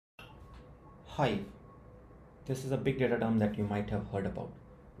Hive. This is a big data term that you might have heard about.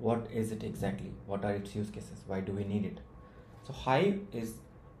 What is it exactly? What are its use cases? Why do we need it? So Hive is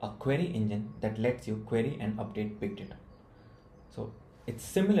a query engine that lets you query and update big data. So it's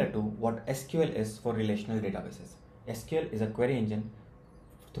similar to what SQL is for relational databases. SQL is a query engine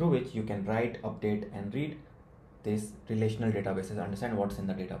through which you can write, update, and read these relational databases, understand what's in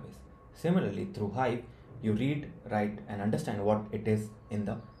the database. Similarly, through Hive, you read, write, and understand what it is in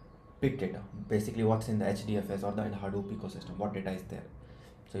the big data, basically what's in the HDFS or the Hadoop ecosystem, what data is there.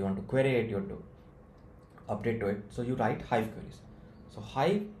 So you want to query it, you want to update to it, so you write Hive queries. So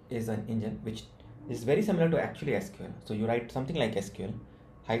Hive is an engine which is very similar to actually SQL. So you write something like SQL,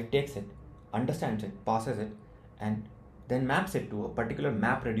 Hive takes it, understands it, passes it, and then maps it to a particular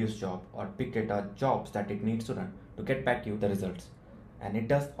MapReduce job or big data jobs that it needs to run to get back you the results. And it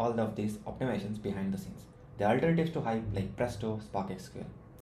does all of these optimizations behind the scenes. The alternatives to Hive like Presto, Spark SQL.